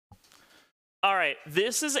All right,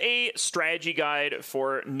 this is a strategy guide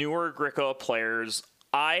for newer Agricola players.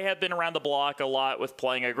 I have been around the block a lot with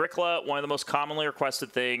playing Agricola. One of the most commonly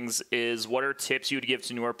requested things is what are tips you would give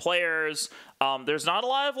to newer players? There's not a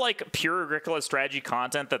lot of like pure Agricola strategy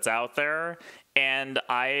content that's out there, and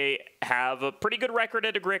I have a pretty good record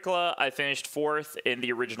at Agricola. I finished 4th in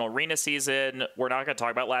the original Arena season. We're not going to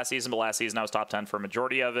talk about last season, but last season I was top 10 for a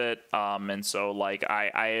majority of it. And so like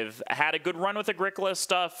I've had a good run with Agricola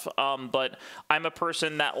stuff, but I'm a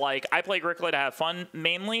person that like I play Agricola to have fun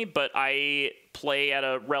mainly, but I play at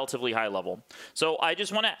a relatively high level. So I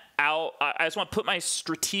just want to put my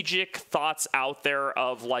strategic thoughts out there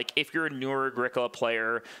of like, if you're a newer Agricola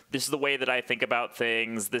player, this is the way that I think about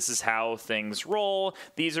things. This is how things roll.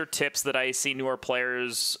 These are tips that I see newer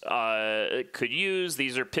players could use.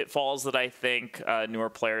 These are pitfalls that I think newer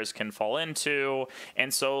players can fall into.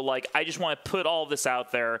 And so like, I just want to put all of this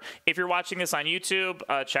out there. If you're watching this on YouTube,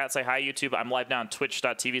 chat, say hi YouTube. I'm live now on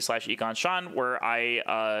twitch.tv/EconSean, where I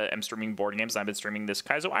am streaming board games. I've been streaming this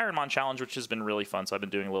Kaizo Ironmon challenge, which has been really fun. So I've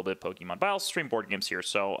been doing a little bit of Pokemon, but I also stream board games here.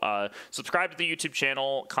 So subscribe to the YouTube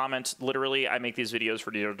channel, comment. Literally, I make these videos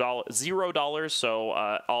for $0. So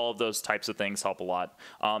all of those types of things help a lot.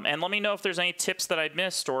 And let me know if there's any tips that I'd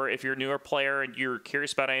missed, or if you're a newer player and you're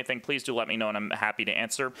curious about anything, please do let me know, and I'm happy to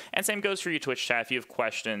answer. And same goes for you, Twitch chat. If you have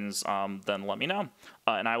questions, then let me know,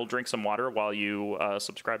 and I will drink some water while you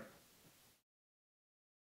subscribe.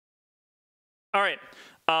 All right.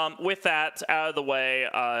 With that out of the way,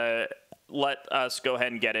 let us go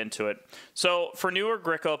ahead and get into it. So for newer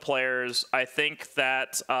Agricola players, I think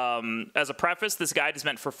that as a preface, this guide is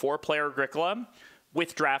meant for 4-player Agricola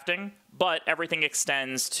with drafting, but everything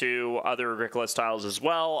extends to other Agricola styles as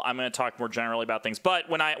well. I'm going to talk more generally about things, but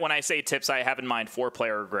when I say tips, I have in mind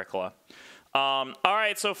 4-player Agricola. All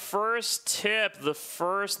right, so first tip,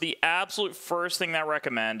 the absolute first thing that I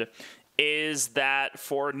recommend is that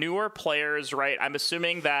for newer players, right, I'm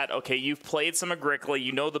assuming that, okay, you've played some Agricola,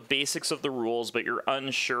 you know the basics of the rules, but you're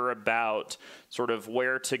unsure about sort of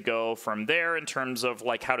where to go from there in terms of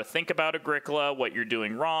like how to think about Agricola, what you're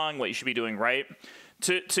doing wrong, what you should be doing right.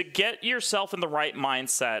 To get yourself in the right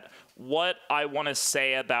mindset, what I want to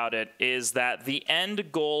say about it is that the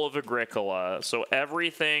end goal of Agricola, so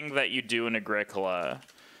everything that you do in Agricola,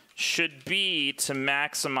 should be to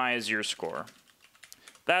maximize your score.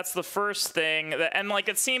 That's the first thing, and like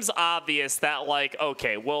it seems obvious that like,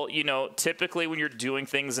 okay, well, you know, typically when you're doing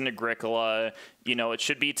things in Agricola, you know, it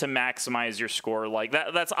should be to maximize your score. Like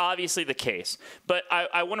that's obviously the case. But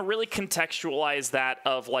I want to really contextualize that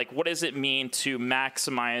of like, what does it mean to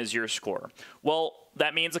maximize your score? Well,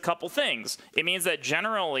 that means a couple things. It means that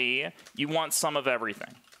generally you want some of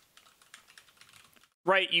everything.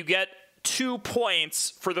 Right? You get 2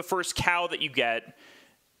 points for the first cow that you get.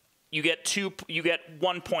 You get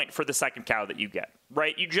 1 point for the second cow that you get,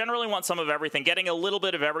 right? You generally want some of everything. Getting a little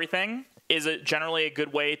bit of everything is generally a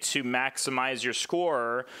good way to maximize your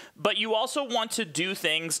score, but you also want to do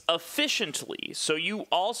things efficiently. So you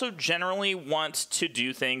also generally want to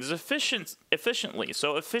do things efficiently.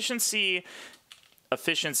 So efficiency,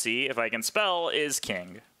 if I can spell, is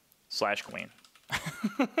king/queen.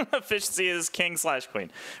 Efficiency is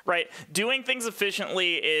king/queen, right? Doing things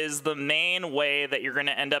efficiently is the main way that you're going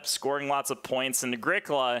to end up scoring lots of points in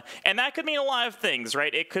Agricola, and that could mean a lot of things,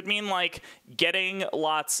 right? It could mean like getting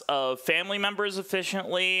lots of family members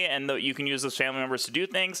efficiently, and you can use those family members to do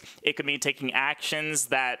things. It could mean taking actions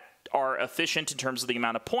that are efficient in terms of the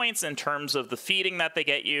amount of points, in terms of the feeding that they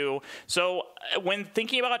get you. So when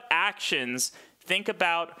thinking about actions, think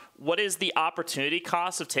about what is the opportunity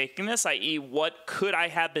cost of taking this, i.e. what could I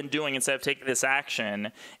have been doing instead of taking this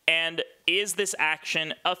action, and is this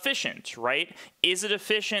action efficient, right? Is it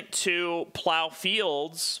efficient to plow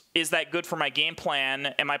fields? Is that good for my game plan?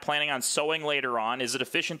 Am I planning on sowing later on? Is it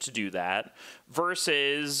efficient to do that?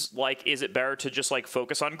 Versus, like, is it better to just, like,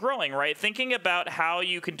 focus on growing, right? Thinking about how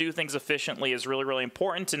you can do things efficiently is really, really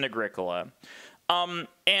important in Agricola.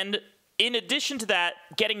 And in addition to that,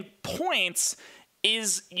 getting points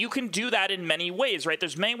is you can do that in many ways, right?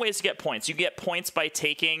 There's many ways to get points. You get points by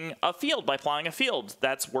taking a field, by plowing a field.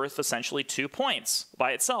 That's worth essentially 2 points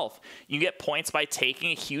by itself. You get points by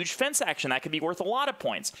taking a huge fence action. That could be worth a lot of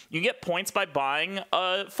points. You get points by buying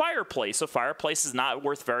a fireplace. A fireplace is not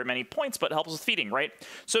worth very many points, but it helps with feeding, right?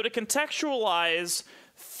 So to contextualize,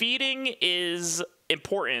 feeding is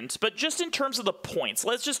important, but just in terms of the points,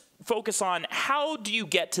 let's just focus on how do you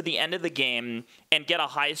get to the end of the game and get a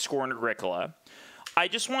high score in Agricola. I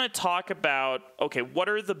just want to talk about, okay, what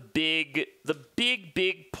are the big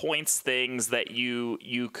points things that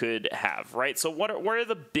you could have, right? So what are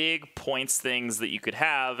the big points things that you could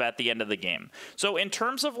have at the end of the game? So in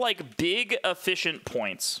terms of like big efficient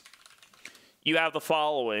points, you have the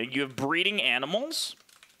following. You have breeding animals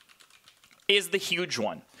is the huge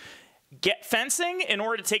one. Get fencing in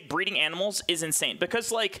order to take breeding animals is insane,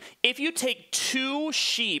 because like if you take 2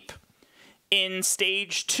 sheep in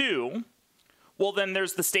stage 2, well, then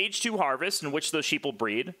there's the stage 2 harvest in which those sheep will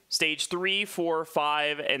breed. Stage 3, 4,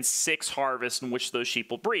 5, and 6 harvest in which those sheep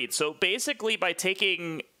will breed. So basically, by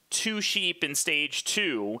taking 2 sheep in stage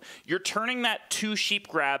 2, you're turning that 2 sheep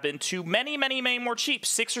grab into many, many, many more sheep,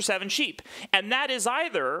 6 or 7 sheep. And that is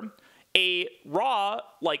either a raw,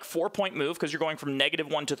 like 4-point move, because you're going from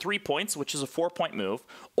 -1 to 3 points, which is a 4-point move,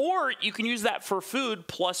 or you can use that for food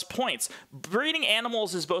plus points. Breeding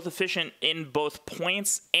animals is both efficient in both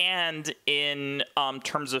points and in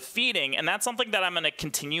terms of feeding, and that's something that I'm going to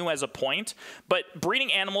continue as a point. But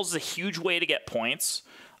breeding animals is a huge way to get points.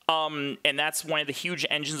 And that's one of the huge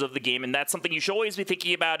engines of the game, and that's something you should always be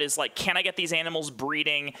thinking about is like, can I get these animals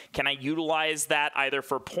breeding? Can I utilize that either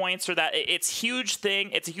for points or that? It's a huge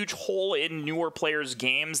thing. It's a huge hole in newer players'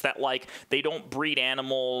 games that like they don't breed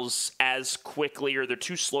animals as quickly, or they're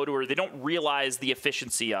too slow to, or they don't realize the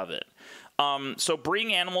efficiency of it. So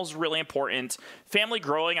breeding animals is really important. Family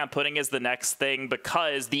growing I'm putting as the next thing,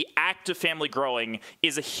 because the act of family growing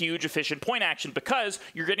is a huge efficient point action, because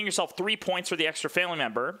you're getting yourself 3 points for the extra family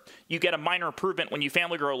member. You get a minor improvement when you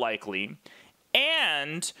family grow likely.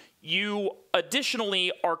 And you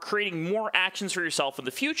additionally are creating more actions for yourself in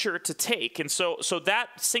the future to take. And so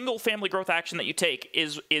that single family growth action that you take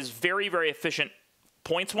is very, very efficient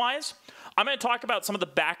points-wise. I'm going to talk about some of the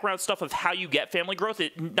background stuff of how you get family growth.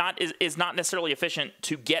 It is not necessarily efficient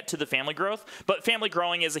to get to the family growth, but family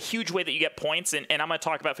growing is a huge way that you get points, and I'm going to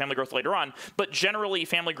talk about family growth later on. But generally,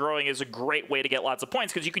 family growing is a great way to get lots of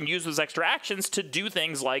points, because you can use those extra actions to do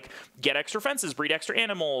things like get extra fences, breed extra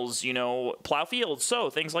animals, you know, plow fields, sow,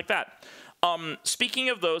 things like that. Speaking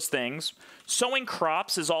of those things, sowing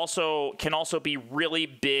crops can also be really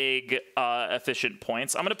big efficient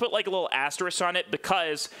points. I'm going to put like a little asterisk on it,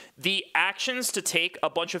 because the actions to take a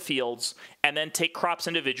bunch of fields and then take crops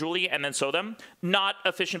individually and then sow them, not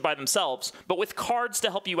efficient by themselves, but with cards to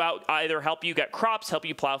help you out, either help you get crops, help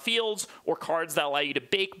you plow fields, or cards that allow you to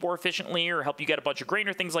bake more efficiently or help you get a bunch of grain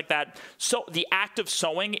or things like that. So the act of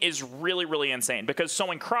sowing is really, really insane, because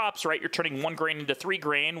sowing crops, right, you're turning 1 grain into 3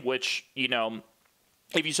 grain, which, you know,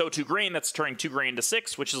 if you sow 2 grain, that's turning 2 grain into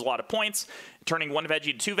 6, which is a lot of points. Turning 1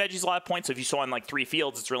 veggie to 2 veggies is a lot of points. So if you sow on like 3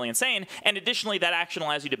 fields, it's really insane. And additionally, that action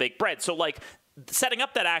allows you to bake bread. So like setting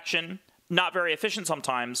up that action, not very efficient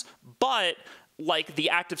sometimes, but like the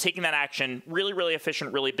act of taking that action, really, really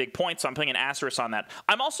efficient, really big points. So I'm putting an asterisk on that.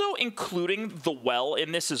 I'm also including the well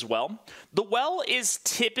in this as well. The well is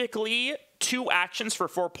typically 2 actions for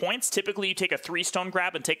 4 points. Typically, you take a 3-stone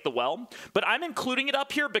grab and take the well. But I'm including it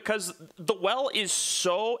up here because the well is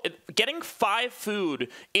so... Getting 5 food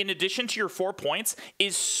in addition to your 4 points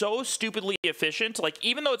is so stupidly efficient. Like,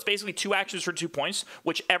 even though it's basically 2 actions for 2 points,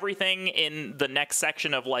 which everything in the next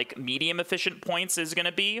section of, like, medium efficient points is going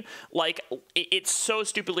to be, like, it's so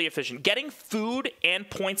stupidly efficient. Getting food and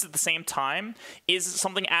points at the same time is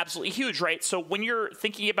something absolutely huge, right? So when you're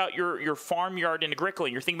thinking about your farmyard in Agricola,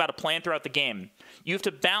 and you're thinking about a plan throughout the game, you have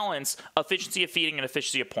to balance efficiency of feeding and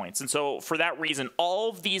efficiency of points. And so for that reason, all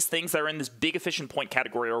of these things that are in this big efficient point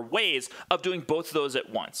category are ways of doing both of those at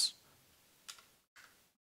once.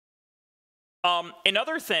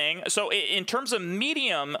 Another thing, so in terms of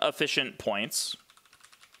medium efficient points,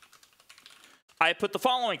 I put the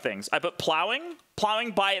following things. I put plowing.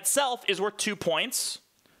 Plowing by itself is worth 2 points.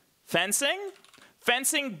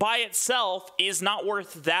 Fencing by itself is not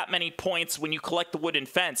worth that many points when you collect the wood and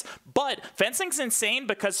fence. But fencing's insane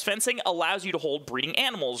because fencing allows you to hold breeding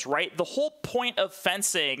animals, right? The whole point of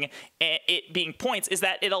fencing, it being points, is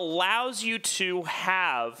that it allows you to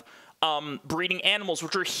have breeding animals,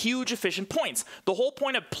 which are huge efficient points. The whole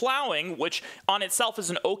point of plowing, which on itself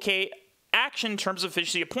is an okay action in terms of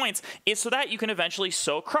efficiency of points, is so that you can eventually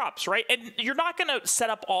sow crops, right? And you're not going to set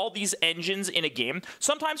up all these engines in a game.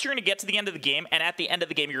 Sometimes you're going to get to the end of the game, and at the end of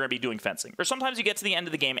the game, you're going to be doing fencing. Or sometimes you get to the end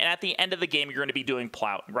of the game, and at the end of the game, you're going to be doing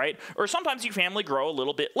plowing, right? Or sometimes you family grow a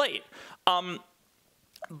little bit late.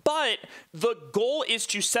 But the goal is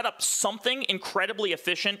to set up something incredibly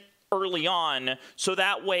efficient early on, so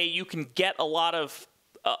that way you can get a lot of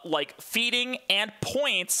like feeding and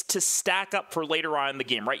points to stack up for later on in the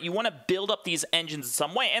game, right? You want to build up these engines in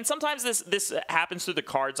some way, and sometimes this happens through the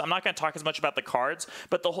cards. I'm not going to talk as much about the cards,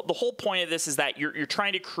 but the whole point of this is that you're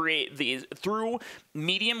trying to create these through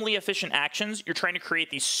mediumly efficient actions. You're trying to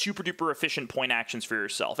create these super duper efficient point actions for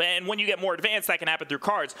yourself, and when you get more advanced, that can happen through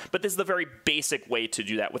cards. But this is the very basic way to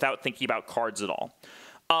do that without thinking about cards at all.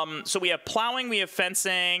 So we have plowing, we have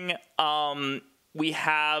fencing. I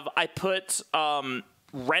put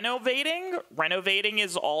renovating. Renovating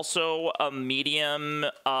is also a medium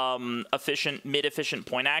efficient, mid-efficient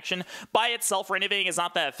point action. By itself, renovating is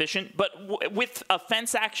not that efficient, but with a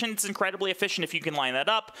fence action, it's incredibly efficient if you can line that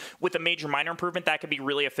up. With a major minor improvement, that could be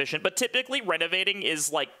really efficient. But typically, renovating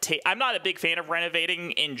is like, I'm not a big fan of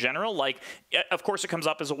renovating in general. Like, of course, it comes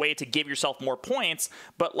up as a way to give yourself more points,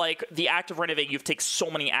 but like the act of renovating, you have to take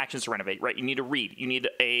so many actions to renovate, right? You need to read, you need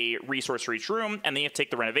a resource for each room, and then you have to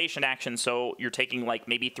take the renovation action, so you're taking like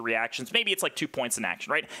maybe 3 actions. Maybe it's like 2 points in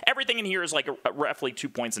action, right? Everything in here is like roughly 2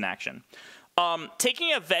 points in action.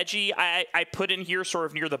 Taking a veggie, I put in here sort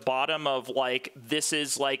of near the bottom of like, this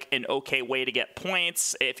is like an okay way to get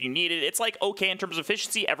points if you need it. It's like okay in terms of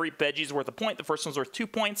efficiency. Every veggie is worth a point. The first one's worth 2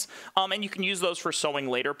 points. And you can use those for sowing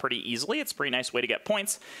later pretty easily. It's a pretty nice way to get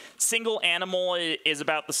points. Single animal is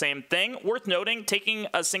about the same thing. Worth noting, taking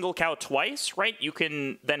a single cow twice, right? You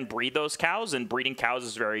can then breed those cows, and breeding cows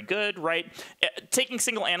is very good, right? Taking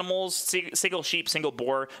single animals, single sheep, single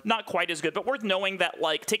boar, not quite as good, but worth knowing that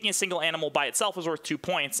like taking a single animal by itself is worth 2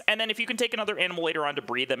 points, and then if you can take another animal later on to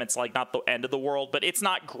breed them, it's like not the end of the world, but it's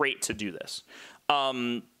not great to do this.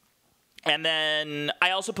 And then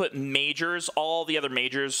I also put majors. All the other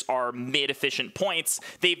majors are mid-efficient points.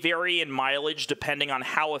 They vary in mileage depending on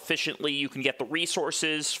how efficiently you can get the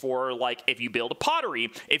resources for, like, if you build a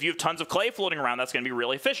pottery. If you have tons of clay floating around, that's going to be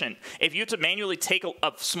really efficient. If you have to manually take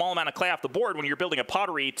a small amount of clay off the board when you're building a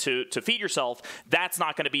pottery to feed yourself, that's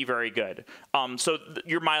not going to be very good. So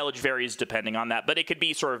your mileage varies depending on that, but it could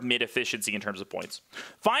be sort of mid-efficiency in terms of points.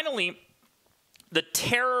 Finally, the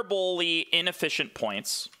terribly inefficient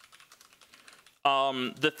points.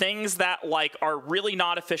 The things that like are really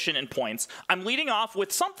not efficient in points. I'm leading off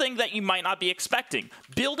with something that you might not be expecting.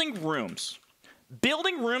 Building rooms.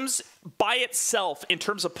 Building rooms by itself in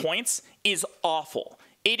terms of points is awful.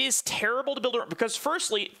 It is terrible to build a room because,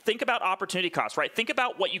 firstly, think about opportunity cost, right? Think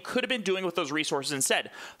about what you could have been doing with those resources instead.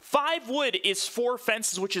 5 wood is 4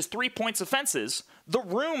 fences, which is 3 points of fences. The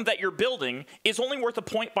room that you're building is only worth a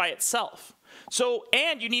point by itself. So,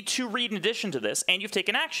 and you need 2 read in addition to this, and you've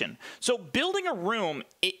taken action. So building a room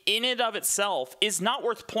in and of itself is not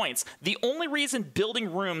worth points. The only reason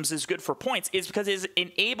building rooms is good for points is because it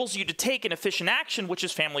enables you to take an efficient action, which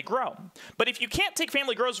is family grow. But if you can't take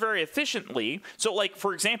family grows very efficiently, so like,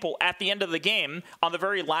 for example, at the end of the game, on the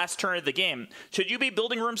very last turn of the game, should you be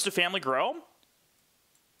building rooms to family grow?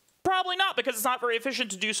 Probably not, because it's not very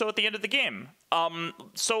efficient to do so at the end of the game.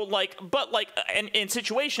 So like, but like, in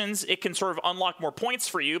situations, it can sort of unlock more points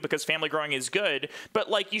for you because family growing is good.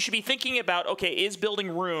 But like, you should be thinking about, okay, is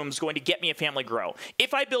building rooms going to get me a family grow?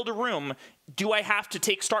 If I build a room, do I have to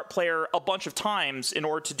take start player a bunch of times in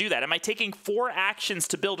order to do that? Am I taking 4 actions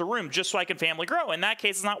to build a room just so I can family grow? In that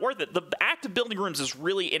case, it's not worth it. The act of building rooms is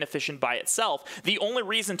really inefficient by itself. The only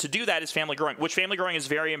reason to do that is family growing, which family growing is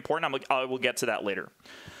very important. I will get to that later.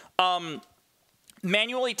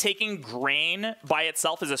 Manually taking grain by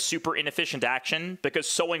itself is a super inefficient action because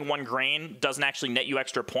sowing 1 grain doesn't actually net you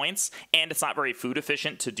extra points, and it's not very food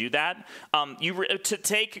efficient to do that. To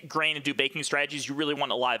take grain and do baking strategies, you really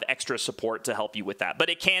want a lot of extra support to help you with that.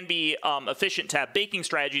 But it can be efficient to have baking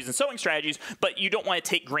strategies and sowing strategies, but you don't want to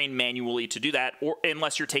take grain manually to do that, or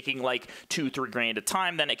unless you're taking like 2-3 grain at a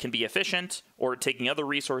time, then it can be efficient, or taking other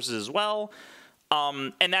resources as well.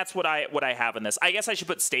 And that's what I have in this. I guess I should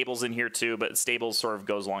put stables in here too, but stables sort of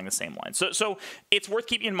goes along the same line. So it's worth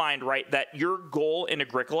keeping in mind, right, that your goal in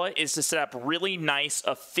Agricola is to set up really nice,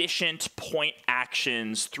 efficient point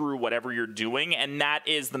actions through whatever you're doing, and that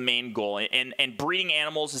is the main goal. And breeding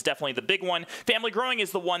animals is definitely the big one. Family growing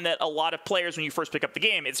is the one that a lot of players, when you first pick up the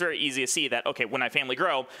game, it's very easy to see that, okay, when I family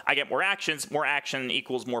grow, I get more actions. More action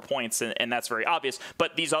equals more points, and that's very obvious.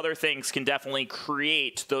 But these other things can definitely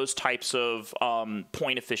create those types of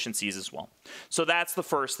point efficiencies as well. So that's the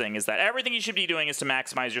first thing, is that everything you should be doing is to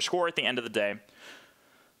maximize your score at the end of the day.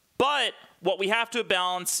 But what we have to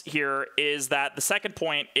balance here is that the second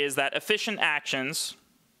point is that efficient actions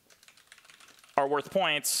are worth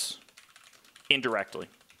points indirectly.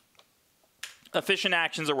 Efficient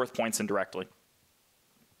actions are worth points indirectly.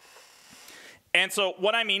 And so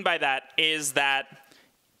what I mean by that is that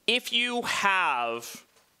if you have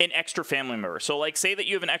an extra family member, so like say that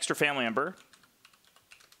you have an extra family member,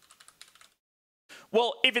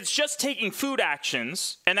 Well, if it's just taking food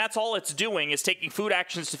actions, and that's all it's doing is taking food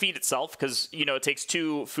actions to feed itself, because, you know, it takes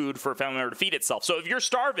 2 food for a family member to feed itself. So if you're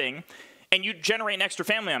starving and you generate an extra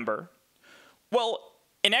family member, well,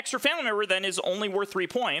 an extra family member then is only worth 3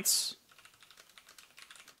 points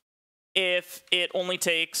if it only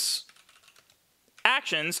takes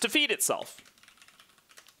actions to feed itself.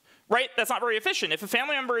 Right? That's not very efficient. If a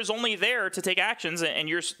family member is only there to take actions and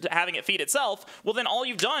you're having it feed itself, well, then all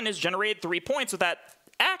you've done is generated 3 points with that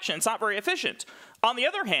action. It's not very efficient. On the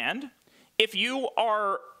other hand, if you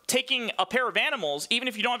are taking a pair of animals, even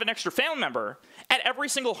if you don't have an extra family member, at every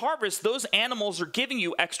single harvest, those animals are giving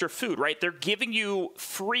you extra food, right? They're giving you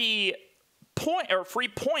free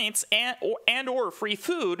points and or free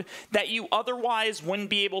food that you otherwise wouldn't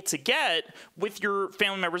be able to get with your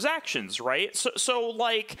family members' actions, right? So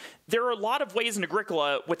like, there are a lot of ways in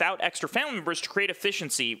Agricola without extra family members to create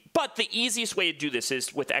efficiency, but the easiest way to do this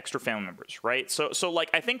is with extra family members, right? So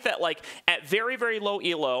like, I think that like at very, very low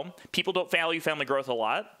ELO, people don't value family growth a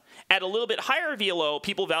lot. At a little bit higher VLO,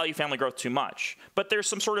 people value family growth too much. But there's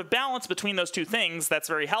some sort of balance between those two things that's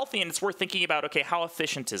very healthy, and it's worth thinking about, okay, how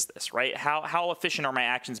efficient is this, right? How efficient are my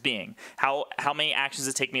actions being? How many actions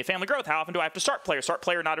does it take me at family growth? How often do I have to start player? Start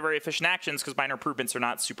player are not a very efficient actions because minor improvements are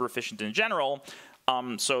not super efficient in general.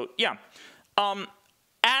 So yeah.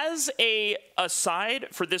 As a aside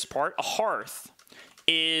for this part, a hearth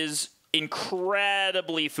is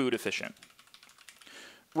incredibly food efficient.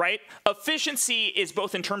 Right? Efficiency is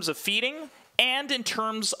both in terms of feeding and in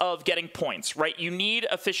terms of getting points, right? You need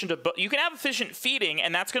efficient, you can have efficient feeding,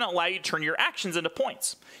 and that's going to allow you to turn your actions into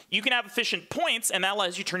points. You can have efficient points, and that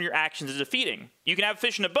allows you to turn your actions into feeding. You can have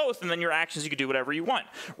efficient of both, and then your actions, you can do whatever you want,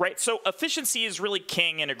 right? So efficiency is really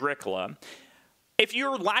king in Agricola. If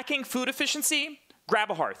you're lacking food efficiency, grab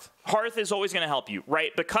a hearth. Hearth is always going to help you,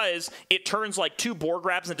 right? Because it turns like 2 boar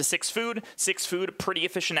grabs into 6 food. 6 food, pretty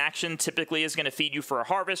efficient action, typically is going to feed you for a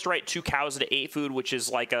harvest, right? 2 cows into 8 food, which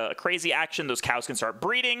is like a crazy action. Those cows can start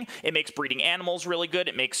breeding. It makes breeding animals really good.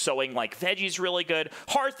 It makes sowing like veggies really good.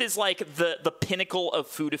 Hearth is like the pinnacle of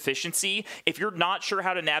food efficiency. If you're not sure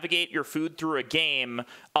how to navigate your food through a game,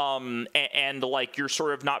 and like you're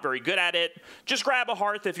sort of not very good at it, just grab a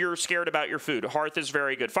hearth if you're scared about your food. Hearth is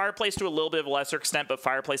very good. Fireplace to a little bit of a lesser extent, but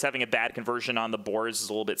fireplace having a bad conversion on the boards is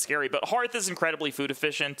a little bit scary. But hearth is incredibly food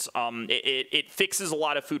efficient. It fixes a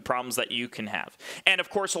lot of food problems that you can have. And of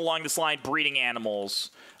course, along this line, breeding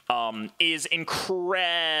animals is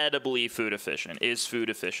incredibly food efficient,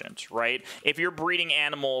 right? If you're breeding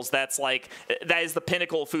animals, that is the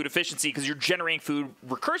pinnacle of food efficiency because you're generating food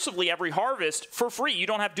recursively every harvest for free. You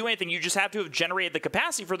don't have to do anything. You just have to have generated the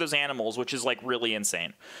capacity for those animals, which is like really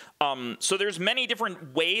insane. So there's many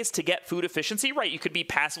different ways to get food efficiency, right? You could be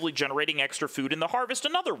passively generating extra food in the harvest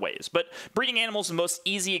in other ways, but breeding animals is the most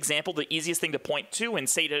easy example, the easiest thing to point to and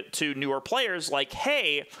say to newer players like,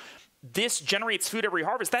 hey, this generates food every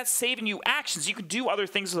harvest. That's saving you actions. You can do other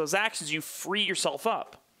things with those actions. You free yourself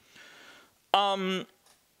up. Sowing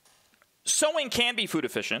can be food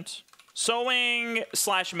efficient.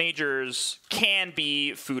 Sowing/majors can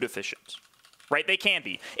be food efficient. Right? They can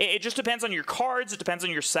be. It just depends on your cards. It depends on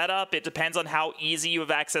your setup. It depends on how easy you have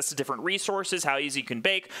access to different resources, how easy you can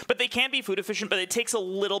bake. But they can be food efficient, but it takes a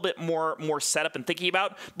little bit more setup and thinking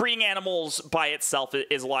about. Breeding animals by itself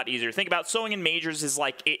is a lot easier to think about. Sowing in majors is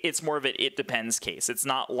like, it's more of an it depends case. It's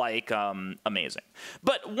not like amazing.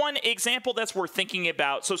 But one example that's worth thinking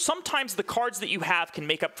about, so sometimes the cards that you have can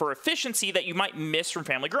make up for efficiency that you might miss from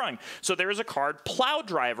family growing. So there is a card, Plow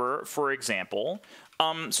Driver, for example.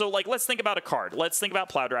 So like, let's think about a card. Let's think about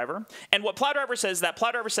Plow Driver. And what Plow Driver says that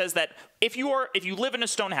if you live in a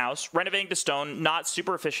stone house, renovating to stone, not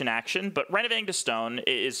super efficient action, but renovating to stone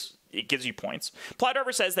it gives you points. Plow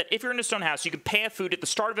Driver says that if you're in a stone house, you can pay a food at the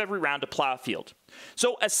start of every round to plow a field.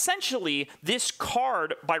 So essentially, this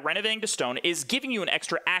card, by renovating to stone, is giving you an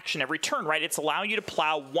extra action every turn, right? It's allowing you to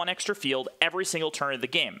plow 1 extra field every single turn of the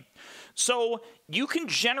game. So you can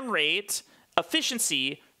generate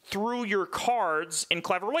efficiency through your cards in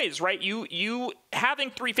clever ways, right? You having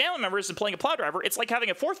 3 family members and playing a Plow Driver, it's like having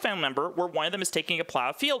a 4th family member where one of them is taking a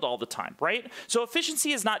plow field all the time, right? So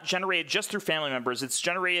efficiency is not generated just through family members. It's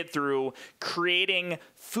generated through creating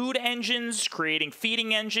food engines, creating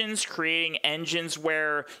feeding engines, creating engines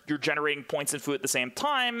where you're generating points and food at the same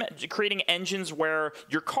time, creating engines where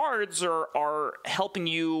your cards are helping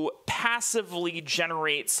you passively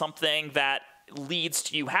generate something that leads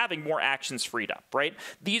to you having more actions freed up, right?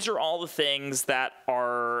 These are all the things that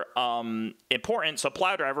are important. So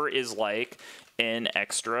Plow Driver is like an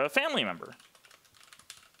extra family member.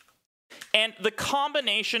 And the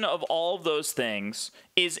combination of all of those things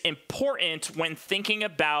is important when thinking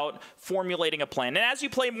about formulating a plan. And as you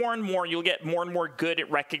play more and more, you'll get more and more good at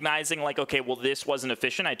recognizing, like, okay, well, this wasn't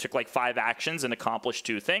efficient. I took like 5 actions and accomplished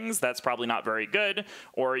 2 things. That's probably not very good.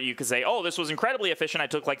 Or you could say, oh, this was incredibly efficient. I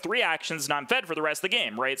took like 3 actions and I'm fed for the rest of the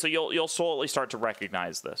game, right? So you'll slowly start to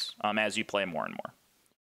recognize this as you play more and more.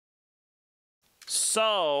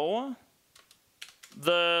 So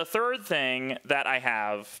the third thing that I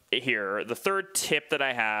have here, the third tip that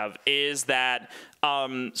I have is that,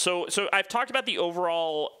 so I've talked about the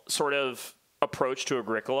overall sort of approach to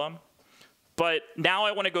Agricola, but now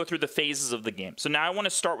I want to go through the phases of the game. So now I want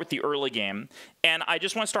to start with the early game, and I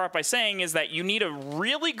just want to start off by saying is that you need a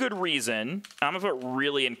really good reason, I'm going to put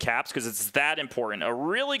really in caps because it's that important, a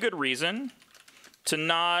really good reason to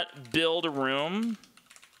not build a room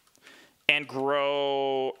and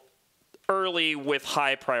grow early with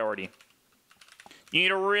high priority. You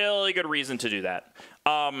need a really good reason to do that.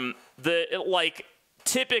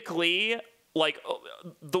 Typically,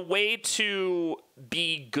 the way to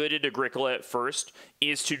be good at Agricola at first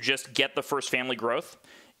is to just get the first family growth.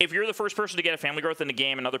 If you're the first person to get a family growth in the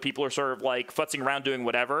game and other people are sort of like futzing around doing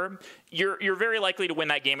whatever, you're very likely to win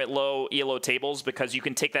that game at low ELO tables because you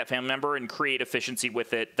can take that family member and create efficiency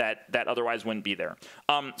with it that otherwise wouldn't be there.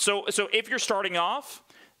 So if you're starting off,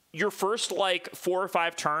 your first like 4 or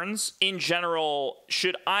 5 turns in general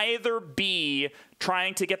should either be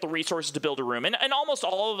trying to get the resources to build a room. And almost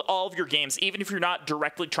all of your games, even if you're not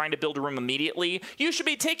directly trying to build a room immediately, you should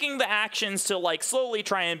be taking the actions to like slowly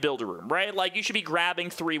try and build a room, right? Like you should be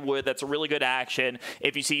grabbing 3 wood. That's a really good action.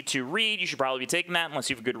 If you see 2 reed, you should probably be taking that unless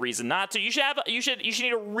you have a good reason not to. You should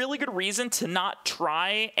need a really good reason to not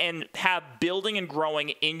try and have building and growing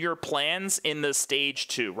in your plans in the stage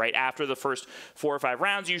 2, right? After the first 4 or 5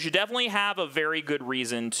 rounds, you should definitely have a very good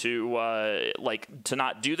reason to to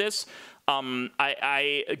not do this.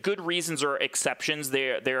 Good reasons are exceptions.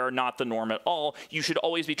 They are not the norm at all. You should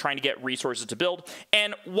always be trying to get resources to build.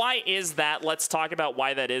 And why is that? Let's talk about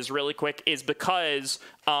why that is really quick. Is because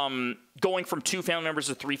going from 2 family members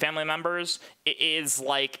to 3 family members is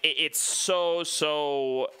like it's such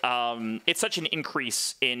an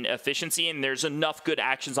increase in efficiency, and there's enough good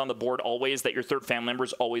actions on the board always that your 3rd family member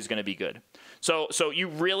is always going to be good. So you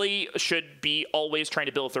really should be always trying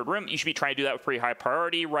to build a 3rd room. You should be trying to do that with pretty high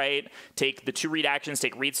priority, right? Take the 2 reed actions,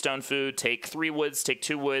 take reed stone food, take 3 woods, take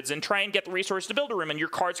 2 woods, and try and get the resource to build a room, and your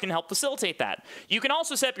cards can help facilitate that. You can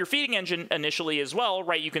also set up your feeding engine initially as well,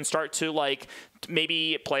 right? You can start to like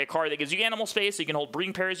maybe play a card that gives you animal space, so you can hold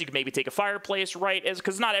breeding pairs, you can maybe take a fireplace, right?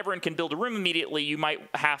 Because not everyone can build a room immediately. You might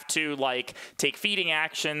have to like take feeding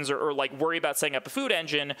actions or like worry about setting up a food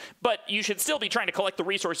engine, but you should still be trying to collect the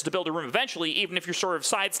resources to build a room eventually, even if you're sort of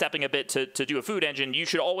sidestepping a bit to do a food engine. You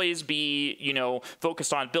should always be,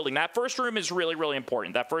 focused on building. That first room is really, really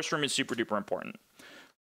important. That first room is super duper important.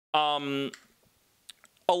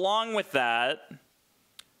 Along with that,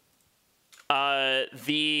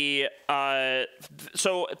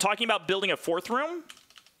 so talking about building a 4th room.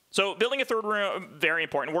 So building a 3rd room, very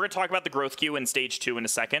important. We're going to talk about the growth queue in stage 2 in a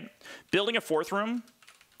second. Building a 4th room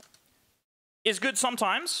is good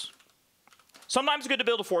sometimes. Sometimes it's good to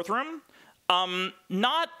build a 4th room.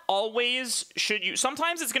 Not always should you.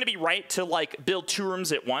 Sometimes it's going to be right to like build 2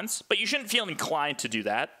 rooms at once, but you shouldn't feel inclined to do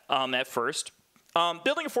that at first.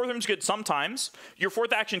 Building a 4th room is good sometimes. Your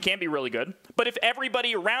 4th action can be really good. But if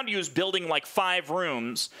everybody around you is building like 5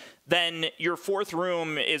 rooms, then your 4th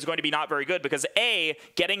room is going to be not very good because A,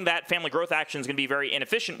 getting that family growth action is going to be very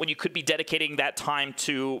inefficient when you could be dedicating that time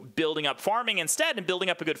to building up farming instead and building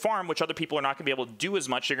up a good farm, which other people are not going to be able to do as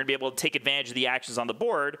much. They're going to be able to take advantage of the actions on the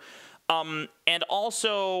board. And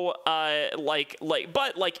also,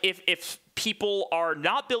 if people are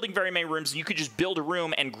not building very many rooms and you could just build a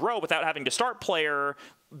room and grow without having to start player,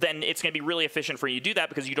 then it's going to be really efficient for you to do that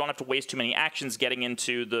because you don't have to waste too many actions getting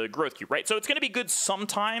into the growth queue, right? So it's going to be good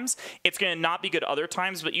sometimes. It's going to not be good other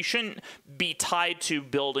times, but you shouldn't be tied to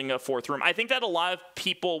building a 4th room. I think that a lot of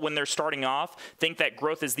people, when they're starting off, think that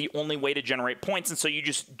growth is the only way to generate points, and so you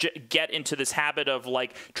just get into this habit of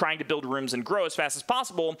like trying to build rooms and grow as fast as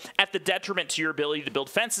possible at the detriment to your ability to build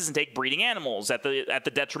fences and take breeding animals, at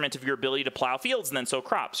the detriment of your ability to plow fields and then sow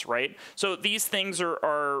crops, right? So these things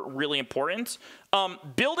are really important.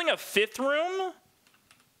 Building a 5th room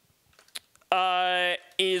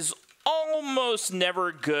is almost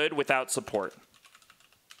never good without support.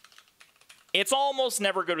 It's almost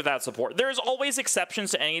never good without support. There's always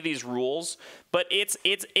exceptions to any of these rules, but it's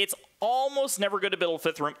almost never good to build a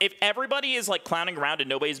 5th room. If everybody is like clowning around and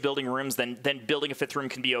nobody's building rooms, then building a 5th room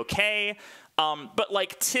can be okay. But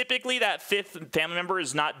like typically that 5th family member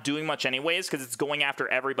is not doing much anyways because it's going after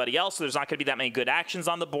everybody else. So there's not going to be that many good actions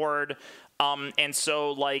on the board. And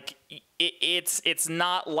so like it's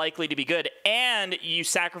not likely to be good. And you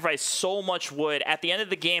sacrifice so much wood. At the end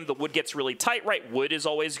of the game, the wood gets really tight, right? Wood is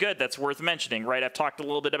always good. That's worth mentioning, right? I've talked a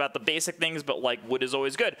little bit about the basic things, but like wood is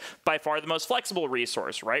always good. By far the most flexible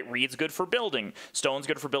resource, right? Reed's good for building. Stone's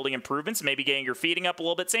good for building improvements, maybe getting your feeding up a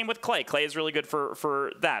little bit. Same with clay. Clay is really good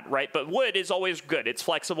for that, right? But wood is always good. It's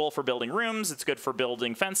flexible for building rooms. It's good for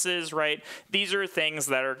building fences, right? These are things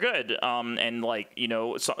that are good. And like, you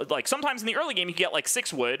know, so, like sometimes in the early game you get like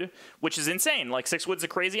 6 wood, which is insane. Like 6 wood's a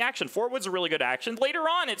crazy action. 4 wood's a really good action. Later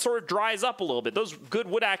on, it sort of dries up a little bit. Those good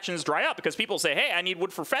wood actions dry up because people say, hey, I need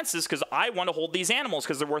wood for fences because I want to hold these animals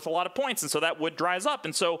because they're worth a lot of points. And so that wood dries up.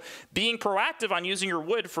 And so being proactive on using your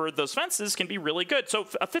wood for those fences can be really good. So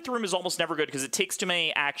a 5th room is almost never good because it takes too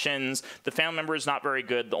many actions. The family member is not very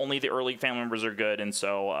good. Only the early family members are good. And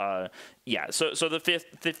so, yeah, so the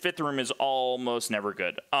fifth room is almost never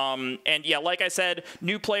good. And yeah, like I said,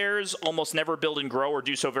 new players almost never build and grow or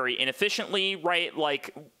do so very inefficiently, right?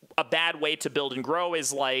 Like a bad way to build and grow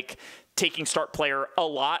is like taking start player a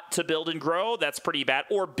lot to build and grow. That's pretty bad.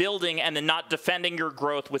 Or building and then not defending your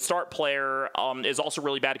growth with start player is also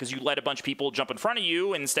really bad because you let a bunch of people jump in front of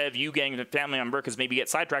you instead of you getting a family member because maybe you get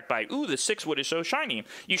sidetracked by, ooh, the 6 wood is so shiny.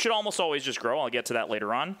 You should almost always just grow. I'll get to that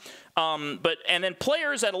later on. And then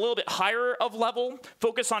players at a little bit higher of level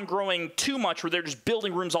focus on growing too much where they're just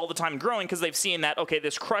building rooms all the time and growing because they've seen that, okay,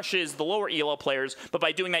 this crushes the lower ELO players, but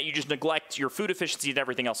by doing that, you just neglect your food efficiency and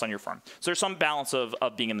everything else on your farm. So there's some balance of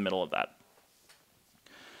being in the middle of that.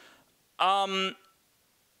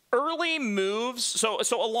 Early moves, so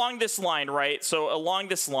along this line, right? So along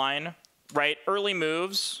this line, right, early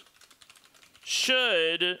moves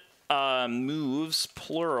should, moves,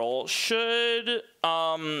 plural, should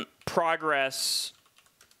progress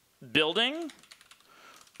building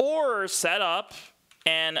or set up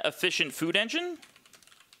an efficient food engine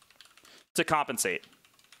to compensate,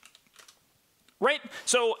 right?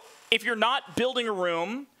 So if you're not building a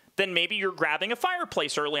room, then maybe you're grabbing a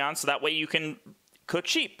fireplace early on so that way you can cook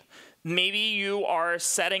sheep. Maybe you are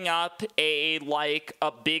setting up a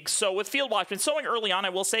big sow with field watchmen. Sowing early on, I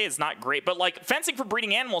will say, is not great, but like fencing for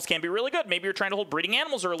breeding animals can be really good. Maybe you're trying to hold breeding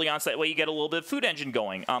animals early on so that way you get a little bit of food engine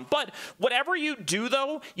going. But whatever you do,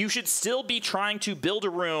 though, you should still be trying to build a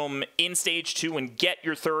room in stage 2 and get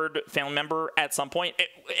your 3rd family member at some point.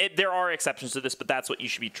 There are exceptions to this, but that's what you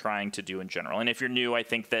should be trying to do in general. And if you're new, I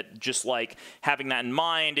think that just like having that in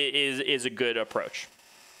mind is a good approach.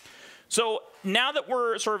 So now that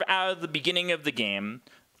we're sort of out of the beginning of the game,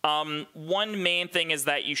 one main thing is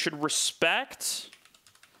that you should respect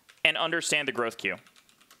and understand the growth queue.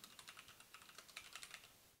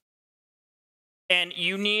 And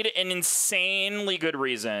you need an insanely good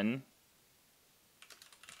reason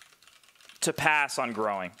to pass on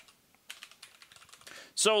growing.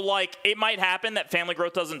 So, like, it might happen that family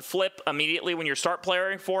growth doesn't flip immediately when you start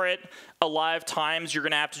playing for it. A lot of times, you're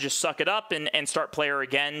going to have to just suck it up and start player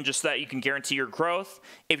again just so that you can guarantee your growth.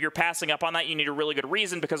 If you're passing up on that, you need a really good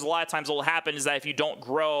reason because a lot of times what will happen is that if you don't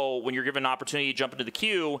grow when you're given an opportunity to jump into the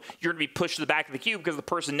queue, you're going to be pushed to the back of the queue because the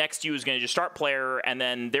person next to you is going to just start player and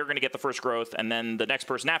then they're going to get the first growth and then the next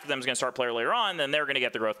person after them is going to start player later on, then they're going to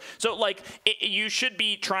get the growth. So, like, you should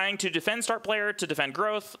be trying to defend start player to defend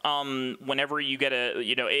growth whenever you get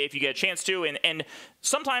if you get a chance to. And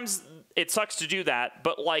sometimes it sucks to do that,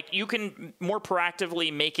 but like you can more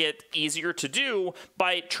proactively make it easier to do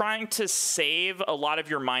by trying to save a lot of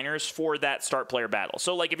your miners for that start player battle.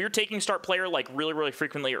 So like if you're taking start player like really, really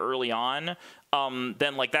frequently early on,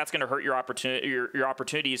 then like that's going to hurt your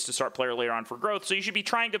opportunities to start player later on for growth. So you should be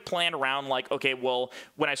trying to plan around like, okay, well,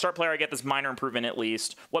 when I start player, I get this minor improvement at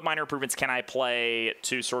least. What minor improvements can I play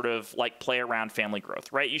to sort of like play around family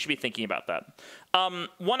growth, right? You should be thinking about that.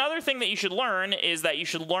 One other thing that you should learn is that you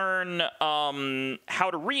should learn how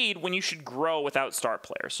to read when you should grow without start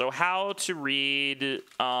player. So how to read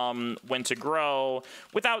when to grow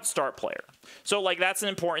without start player. So like that's an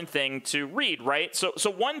important thing to read, right? So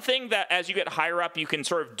one thing that as you get higher up you can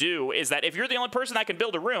sort of do is that if you're the only person that can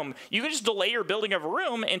build a room, you can just delay your building of a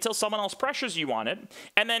room until someone else pressures you on it.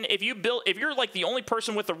 And then if you're like the only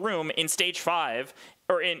person with a room in stage 5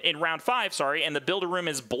 or in round 5, sorry, and the build a room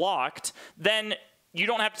is blocked, then you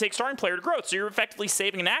don't have to take starting player to growth. So you're effectively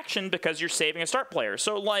saving an action because you're saving a start player.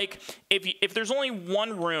 So like if there's only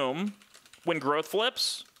one room when growth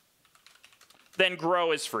flips, then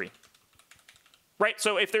grow is free. Right,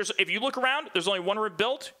 so if you look around, there's only one room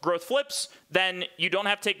built, growth flips, then you don't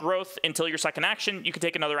have to take growth until your second action. You can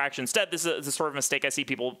take another action instead. This is a sort of mistake I see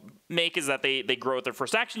people make, is that they grow with their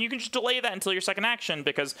first action. You can just delay that until your second action,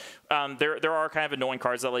 because there are kind of annoying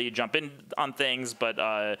cards that let you jump in on things, but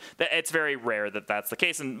it's very rare that that's the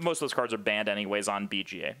case, and most of those cards are banned anyways on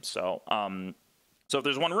BGA. So if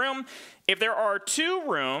there's one room, if there are two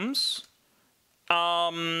rooms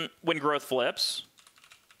when growth flips,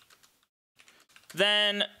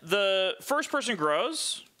 then the first person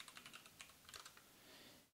grows,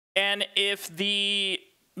 and if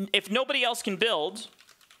nobody else can build,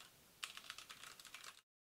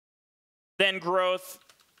 then growth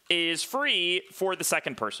is free for the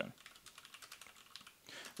second person.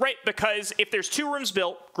 Right, because if there's two rooms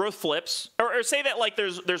built, growth flips, or say that like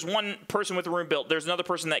there's one person with a room built, there's another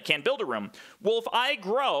person that can't build a room. Well, if I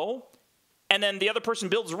grow and then the other person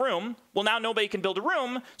builds a room, well, now nobody can build a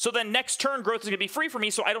room, so then next turn growth is going to be free for me,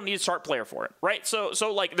 so I don't need to start player for it, right? So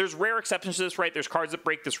like, there's rare exceptions to this, right? There's cards that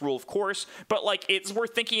break this rule, of course, but like, it's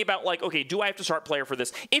worth thinking about, like, okay, do I have to start player for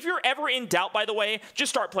this? If you're ever in doubt, by the way, just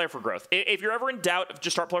start player for growth. If you're ever in doubt,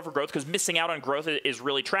 just start player for growth, because missing out on growth is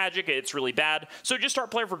really tragic, it's really bad, so just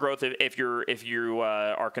start player for growth if you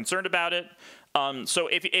are concerned about it. So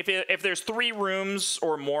if there's 3 rooms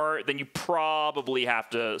or more, then you probably have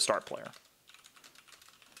to start player.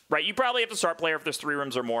 Right, you probably have to start player if there's 3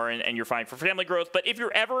 rooms or more, and you're fine for family growth. But if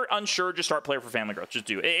you're ever unsure, just start player for family growth. Just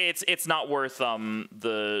do it. It's not worth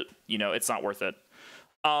it's not worth it.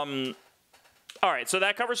 All right, so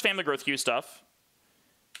that covers family growth queue stuff.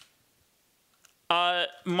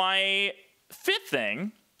 My fifth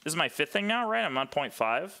thing, this is my fifth thing now, right? I'm on point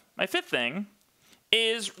 5. My fifth thing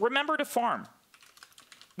is remember to farm.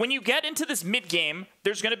 When you get into this mid game,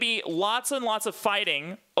 there's going to be lots and lots of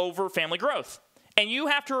fighting over family growth. And you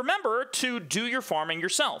have to remember to do your farming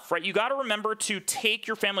yourself, right? You got to remember to take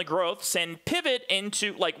your family growths and pivot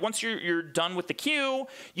into, like, once you're done with the queue,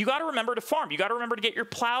 you got to remember to farm. You got to remember to get your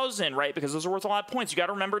plows in, right? Because those are worth a lot of points. You got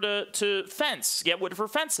to remember to fence, get wood for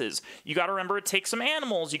fences. You got to remember to take some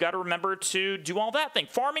animals. You got to remember to do all that thing.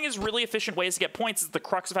 Farming is really efficient ways to get points. It's the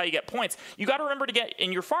crux of how you get points. You got to remember to get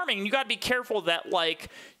in your farming, and you got to be careful that, like,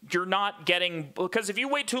 you're not getting, because if you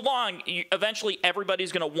wait too long, eventually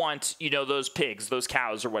everybody's going to want, those pigs, those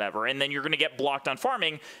cows or whatever, and then you're going to get blocked on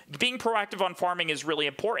farming. Being proactive on farming is really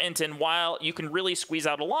important, and while you can really squeeze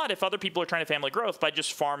out a lot if other people are trying to family growth by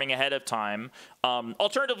just farming ahead of time,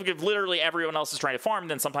 alternatively, if literally everyone else is trying to farm,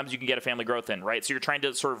 then sometimes you can get a family growth in, right? So you're trying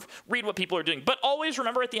to sort of read what people are doing, but always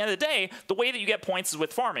remember at the end of the day, the way that you get points is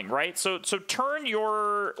with farming, right? So turn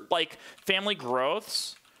your, like, family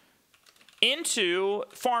growths into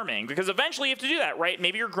farming, because eventually you have to do that, right?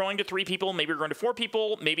 Maybe you're growing to 3 people, maybe you're growing to 4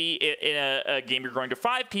 people, maybe in a game you're growing to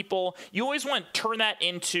 5 people. You always want to turn that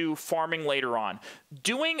into farming later on.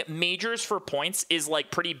 Doing majors for points is, like,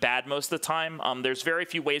 pretty bad most of the time. There's very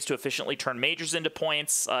few ways to efficiently turn majors into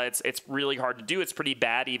points. It's really hard to do. It's pretty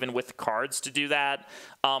bad even with cards to do that.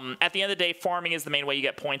 At the end of the day, farming is the main way you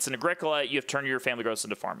get points in Agricola. You have to turn your family growth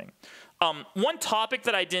into farming. One topic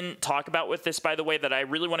that I didn't talk about with this, by the way, that I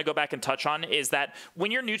really want to go back and touch on is that when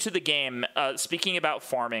you're new to the game, speaking about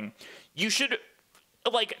farming, you should,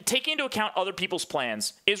 like, taking into account other people's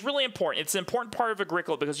plans is really important. It's an important part of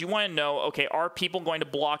Agricola because you want to know, okay, are people going to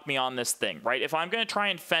block me on this thing, right? If I'm going to try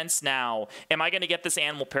and fence now, am I going to get this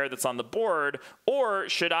animal pair that's on the board, or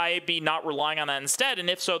should I be not relying on that instead? And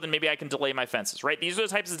if so, then maybe I can delay my fences, right? These are the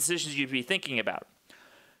types of decisions you'd be thinking about.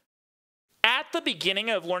 At the beginning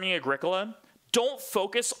of learning Agricola, don't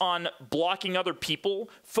focus on blocking other people.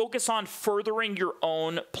 Focus on furthering your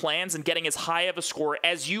own plans and getting as high of a score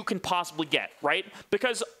as you can possibly get, right?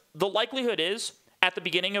 Because the likelihood is, at the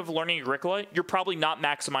beginning of learning Agricola, you're probably not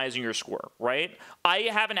maximizing your score, right? I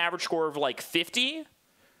have an average score of like 50.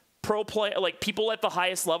 Pro play, like, people at the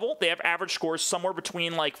highest level, they have average scores somewhere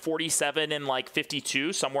between like 47 and like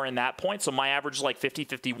 52, somewhere in that point. So my average is like 50,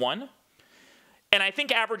 51. And I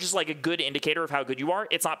think average is like a good indicator of how good you are.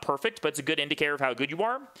 It's not perfect, but it's a good indicator of how good you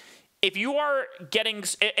are.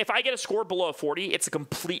 If I get a score below a 40, it's a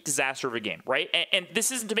complete disaster of a game, right? And this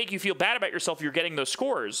isn't to make you feel bad about yourself if you're getting those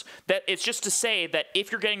scores. That it's just to say that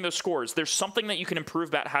if you're getting those scores, there's something that you can improve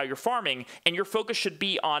about how you're farming, and your focus should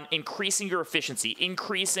be on increasing your efficiency,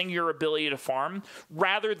 increasing your ability to farm,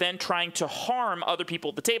 rather than trying to harm other people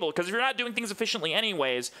at the table. Because if you're not doing things efficiently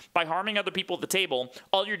anyways, by harming other people at the table,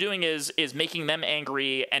 all you're doing is making them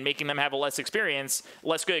angry and making them have a less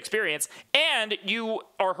good experience, and you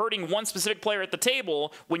are hurting one specific player at the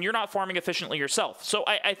table when you're not farming efficiently yourself. So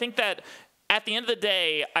I think that at the end of the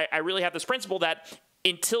day, I really have this principle that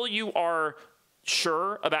until you are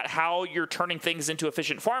sure about how you're turning things into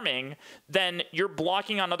efficient farming, then you're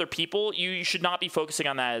blocking on other people. You should not be focusing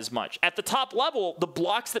on that as much. At the top level, the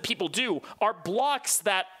blocks that people do are blocks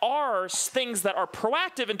that are things that are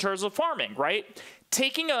proactive in terms of farming, right?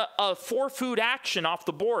 Taking a for-food action off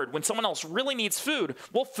the board when someone else really needs food,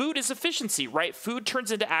 well, food is efficiency, right? Food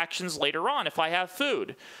turns into actions later on if I have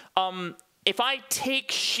food. If I take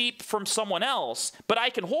sheep from someone else, but I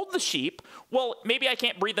can hold the sheep, well, maybe I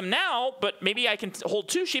can't breed them now, but maybe I can hold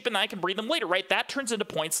 2 sheep and then I can breed them later, right? That turns into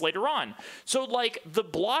points later on. So, like, the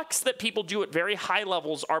blocks that people do at very high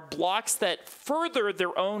levels are blocks that further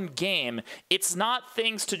their own game. It's not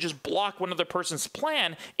things to just block one other person's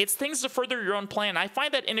plan. It's things to further your own plan. I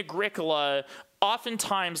find that in Agricola,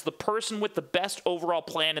 oftentimes the person with the best overall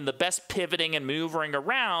plan and the best pivoting and maneuvering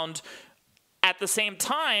around, at the same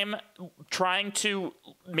time, trying to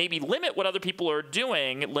maybe limit what other people are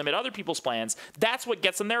doing, limit other people's plans, that's what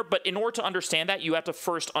gets them there. But in order to understand that, you have to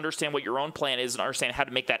first understand what your own plan is and understand how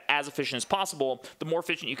to make that as efficient as possible. The more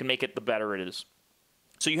efficient you can make it, the better it is.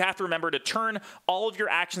 So you have to remember to turn all of your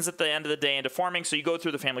actions at the end of the day into farming. So you go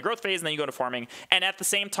through the family growth phase, and then you go into farming. And at the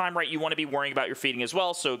same time, right, you want to be worrying about your feeding as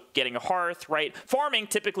well. So getting a hearth, right? Farming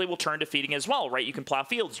typically will turn to feeding as well, right? You can plow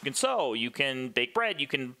fields, you can sow, you can bake bread, you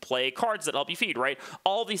can play cards that help you feed, right?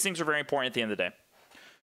 All of these things are very important at the end of the day.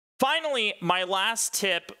 Finally, my last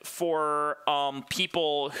tip for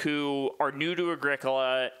people who are new to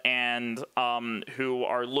Agricola and who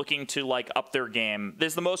are looking to like up their game.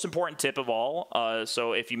 This is the most important tip of all.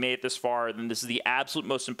 So if you made it this far, then this is the absolute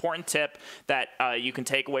most important tip that you can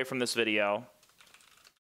take away from this video.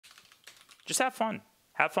 Just have fun.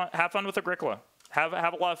 Have fun with Agricola. Have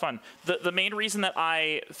a lot of fun. The main reason that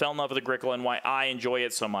I fell in love with Agricola and why I enjoy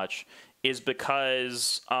it so much is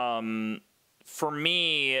because for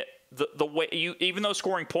me, the way even though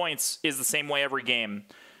scoring points is the same way every game,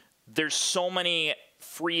 there's so many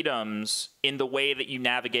freedoms in the way that you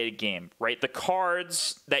navigate a game, right? The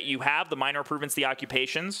cards that you have, the minor improvements, the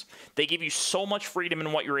occupations, they give you so much freedom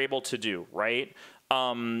in what you're able to do, right?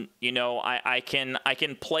 You know, I can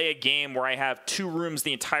play a game where I have 2 rooms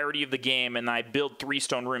the entirety of the game and I build 3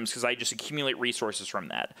 stone rooms because I just accumulate resources from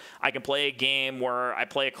that. I can play a game where I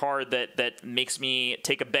play a card that makes me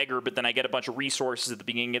take a beggar, but then I get a bunch of resources at the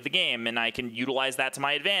beginning of the game and I can utilize that to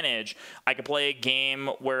my advantage. I can play a game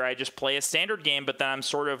where I just play a standard game, but then I'm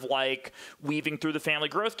sort of like weaving through the family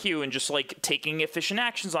growth queue and just like taking efficient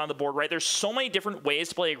actions on the board, right? There's so many different ways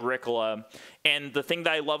to play Agricola. And the thing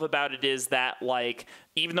that I love about it is that, like,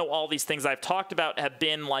 even though all these things I've talked about have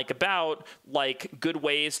been about good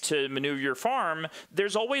ways to maneuver your farm,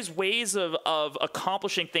 there's always ways of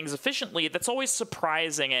accomplishing things efficiently that's always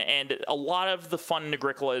surprising. And a lot of the fun in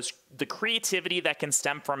Agricola is the creativity that can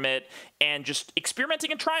stem from it and just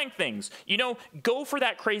experimenting and trying things. You know, go for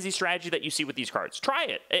that crazy strategy that you see with these cards. Try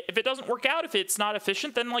it. If it doesn't work out, if it's not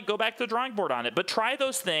efficient, then like go back to the drawing board on it. But try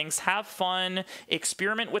those things, have fun,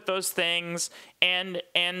 experiment with those things, and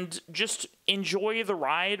just enjoy the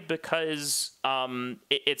ride because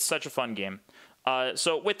it's such a fun game.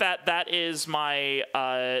 So with that, that is my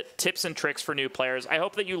tips and tricks for new players. I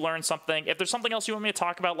hope that you learned something. If there's something else you want me to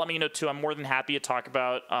talk about, let me know too. I'm more than happy to talk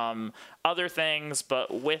about other things.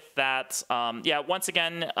 But with that, yeah, once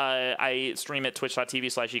again, I stream at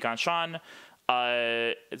twitch.tv/EconSean.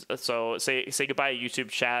 So say goodbye to YouTube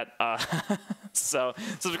chat. So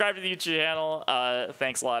subscribe to the YouTube channel.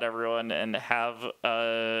 Thanks a lot, everyone, and have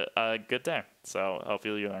a good day. So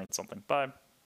hopefully you learned something. Bye.